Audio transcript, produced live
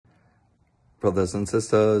Brothers and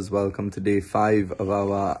sisters, welcome to day 5 of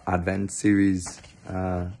our Advent series,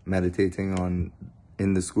 meditating on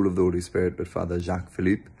In the School of the Holy Spirit with Father Jacques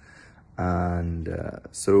Philippe. And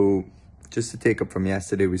so just to take up from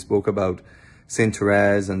yesterday, we spoke about Saint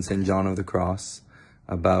Therese and Saint John of the Cross,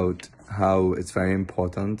 about how it's very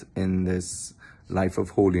important in this life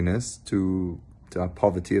of holiness to have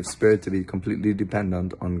poverty of spirit, to be completely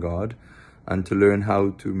dependent on God, and to learn how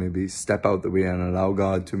to maybe step out the way and allow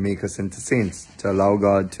God to make us into saints, to allow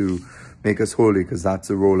God to make us holy, because that's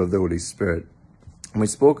the role of the Holy Spirit. And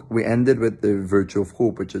we ended with the virtue of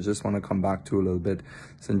hope, which I just want to come back to a little bit.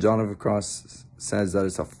 St. John of the Cross says that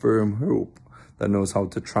it's a firm hope that knows how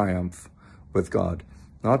to triumph with God.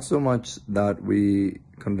 Not so much that we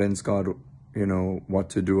convince God, what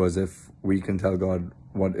to do, as if we can tell God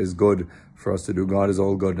what is good for us to do. God is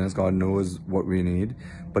all goodness. God knows what we need.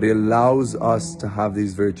 But He allows us to have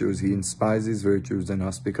these virtues. He inspires these virtues in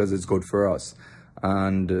us because it's good for us.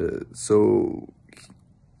 And so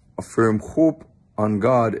a firm hope on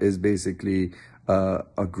God is basically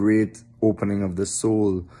a great opening of the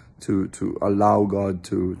soul to allow God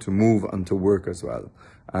to move and to work as well.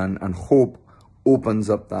 And hope opens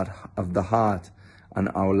up that of the heart and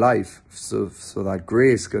our life so that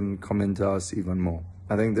grace can come into us even more.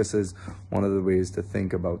 I think this is one of the ways to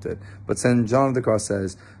think about it. But St. John of the Cross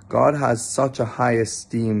says, God has such a high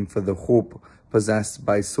esteem for the hope possessed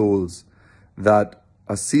by souls that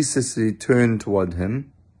ceaselessly turn toward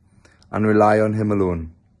Him and rely on Him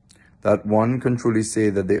alone, that one can truly say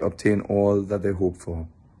that they obtain all that they hope for.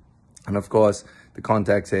 And of course, the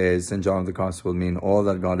context here is St. John of the Cross will mean all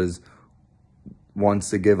that God wants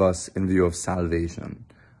to give us in view of salvation.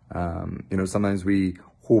 Sometimes we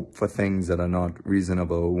hope for things that are not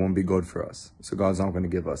reasonable, won't be good for us. So God's not going to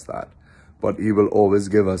give us that. But He will always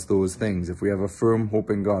give us those things. If we have a firm hope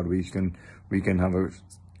in God, we can have a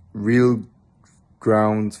real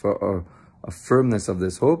grounds for a firmness of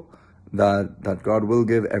this hope that God will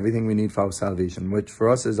give everything we need for our salvation, which for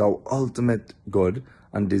us is our ultimate good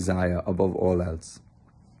and desire above all else.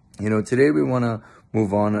 Today we want to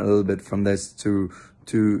move on a little bit from this to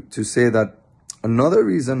say that another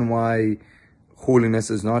reason why holiness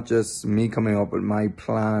is not just me coming up with my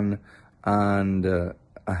plan and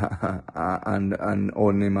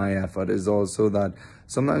only my effort, is also that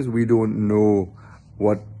sometimes we don't know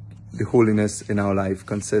what the holiness in our life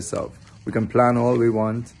consists of. We can plan all we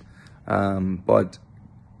want, but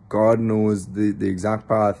God knows the exact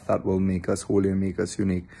path that will make us holy and make us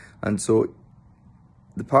unique. And so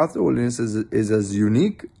the path to holiness is as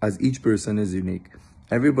unique as each person is unique.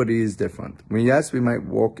 Everybody is different. Yes, we might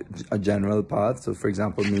walk a general path. So for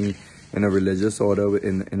example, me in a religious order,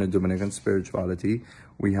 in a Dominican spirituality,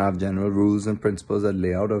 we have general rules and principles that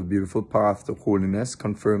lay out a beautiful path to holiness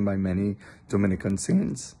confirmed by many Dominican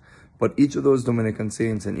saints. But each of those Dominican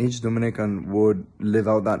saints and each Dominican would live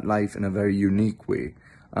out that life in a very unique way.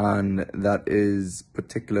 And that is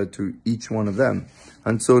particular to each one of them.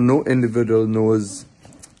 And so no individual knows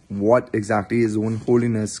what exactly his own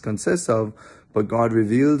holiness consists of, but God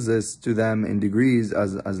reveals this to them in degrees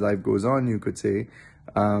as life goes on, you could say,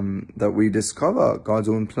 that we discover God's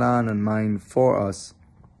own plan and mind for us.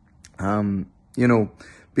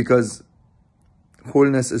 Because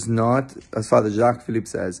holiness is not, as Father Jacques Philippe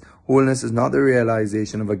says, holiness is not the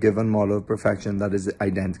realization of a given model of perfection that is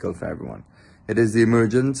identical for everyone. It is the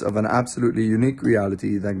emergence of an absolutely unique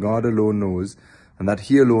reality that God alone knows and that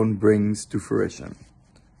He alone brings to fruition.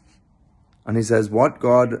 And he says, what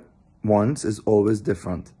God wants is always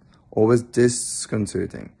different, always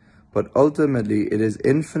disconcerting. But ultimately, it is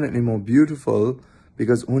infinitely more beautiful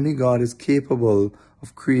because only God is capable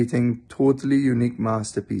of creating totally unique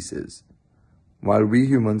masterpieces, while we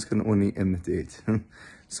humans can only imitate.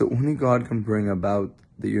 So only God can bring about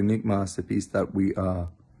the unique masterpiece that we are.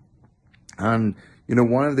 And,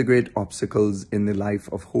 one of the great obstacles in the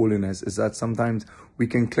life of holiness is that sometimes we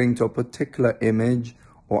can cling to a particular image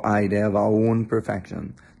or idea of our own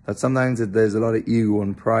perfection. That sometimes there's a lot of ego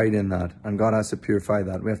and pride in that, and God has to purify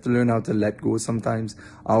that. We have to learn how to let go sometimes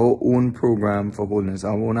our own program for holiness,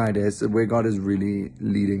 our own ideas, where God is really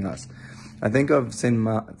leading us. I think of Saint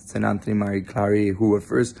Anthony Marie Claret, who at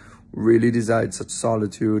first really desired such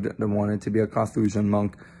solitude and wanted to be a Carthusian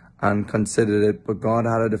monk and considered it, but God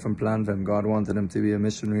had a different plan for him. God wanted him to be a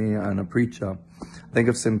missionary and a preacher. Think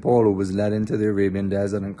of St. Paul, who was led into the Arabian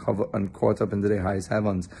desert and caught up into the highest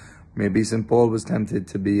heavens. Maybe St. Paul was tempted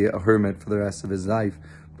to be a hermit for the rest of his life,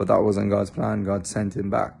 but that wasn't God's plan. God sent him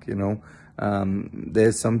back,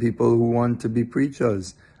 There's some people who want to be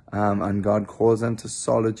preachers, and God calls them to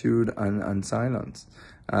solitude and silence.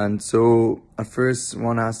 And so at first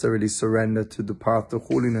one has to really surrender to the path to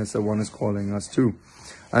holiness that one is calling us to.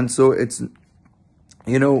 And so it's,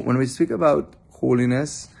 when we speak about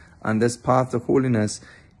holiness and this path to holiness,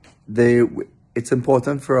 it's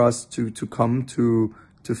important for us to come to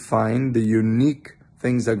find the unique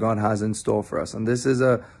things that God has in store for us. And this is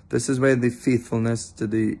where the faithfulness to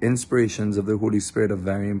the inspirations of the Holy Spirit are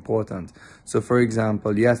very important. So for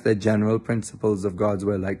example, yes, they're general principles of God's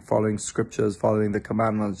will, like following scriptures, following the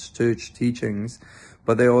commandments, church teachings,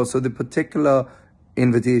 but they're also the particular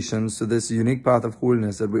invitations to this unique path of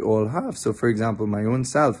holiness that we all have. So for example, my own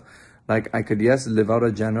self, like I could, yes, live out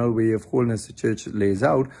a general way of holiness the church lays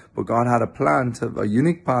out, but God had a plan to have a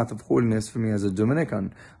unique path of holiness for me as a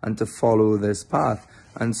Dominican and to follow this path.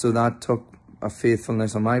 And so that took a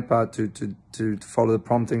faithfulness on my part to follow the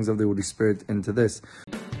promptings of the Holy Spirit into this.